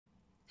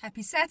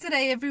Happy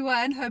Saturday,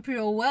 everyone. Hope you're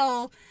all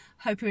well.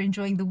 Hope you're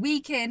enjoying the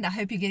weekend. I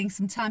hope you're getting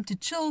some time to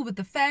chill with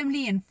the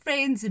family and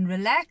friends and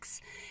relax.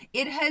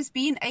 It has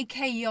been a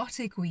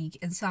chaotic week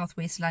in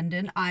Southwest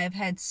London. I have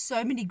had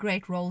so many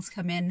great roles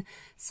come in,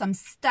 some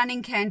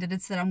stunning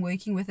candidates that I'm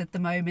working with at the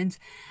moment,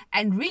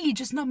 and really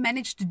just not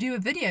managed to do a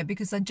video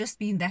because I've just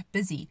been that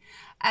busy.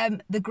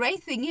 The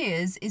great thing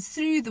is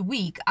through the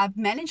week, I've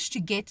managed to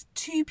get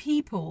 2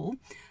 people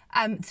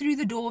through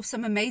the door of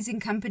some amazing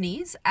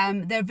companies.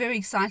 They're very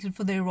excited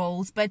for their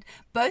roles, but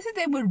both of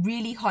them were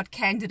really hot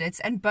candidates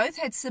and both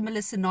had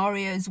similar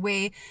scenarios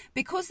where,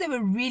 because they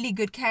were really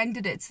good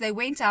candidates, they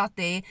went out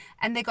there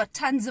and they got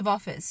tons of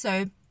offers.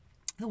 So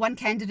the one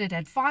candidate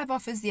had 5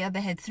 offers, the other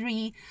had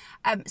 3.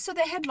 So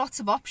they had lots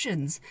of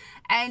options.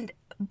 And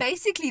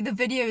basically the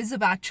video is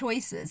about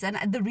choices,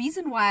 and the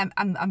reason why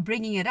I'm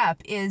bringing it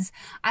up is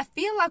I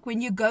feel like when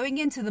you're going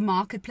into the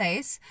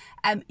marketplace,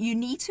 you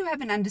need to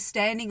have an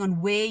understanding on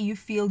where you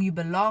feel you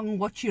belong,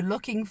 what you're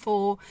looking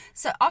for.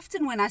 So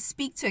often when I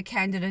speak to a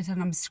candidate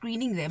and I'm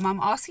screening them, I'm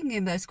asking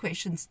them those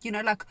questions,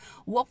 like,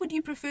 what would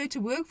you prefer to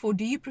work for?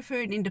 Do you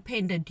prefer an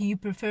independent? Do you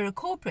prefer a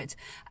corporate?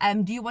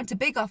 Do you want a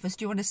big office?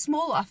 Do you want a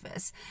small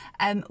office?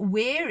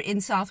 Where in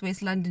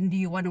Southwest London do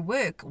you want to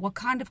work? What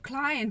kind of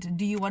client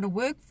do you want to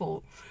work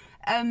for?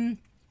 And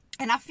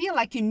I feel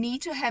like you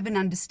need to have an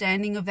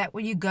understanding of that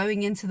when you're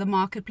going into the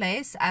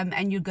marketplace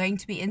and you're going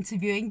to be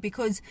interviewing,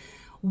 because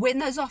when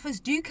those offers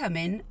do come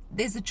in,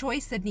 there's a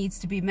choice that needs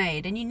to be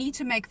made and you need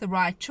to make the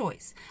right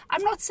choice.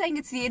 I'm not saying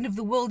it's the end of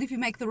the world if you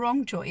make the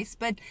wrong choice,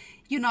 but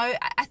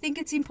I think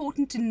it's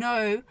important to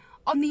know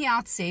on the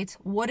outset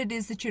what it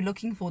is that you're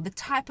looking for, the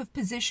type of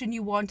position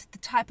you want, the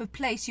type of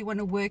place you want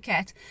to work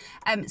at.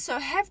 So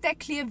have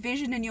that clear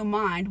vision in your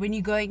mind when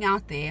you're going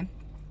out there,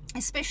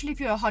 especially if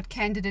you're a hot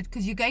candidate,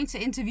 because you're going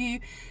to interview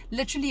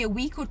literally a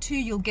week or 2,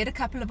 you'll get a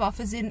couple of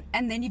offers in,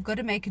 and then you've got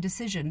to make a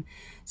decision.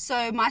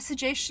 So my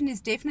suggestion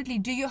is definitely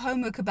do your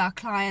homework about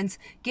clients,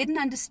 get an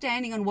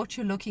understanding on what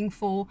you're looking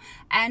for,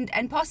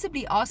 and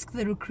possibly ask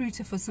the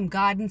recruiter for some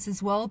guidance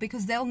as well,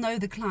 because they'll know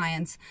the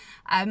clients.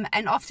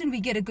 And often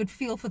we get a good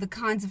feel for the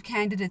kinds of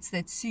candidates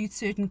that suit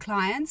certain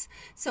clients.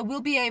 So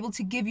we'll be able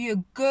to give you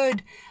a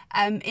good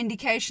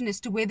indication as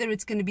to whether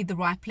it's going to be the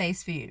right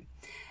place for you.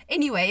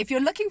 Anyway, if you're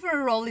looking for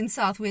a role in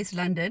Southwest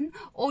London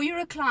or you're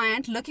a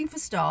client looking for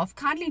staff,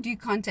 kindly do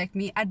contact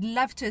me. I'd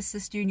love to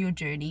assist you in your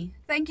journey.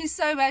 Thank you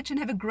so much and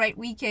have a great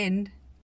weekend.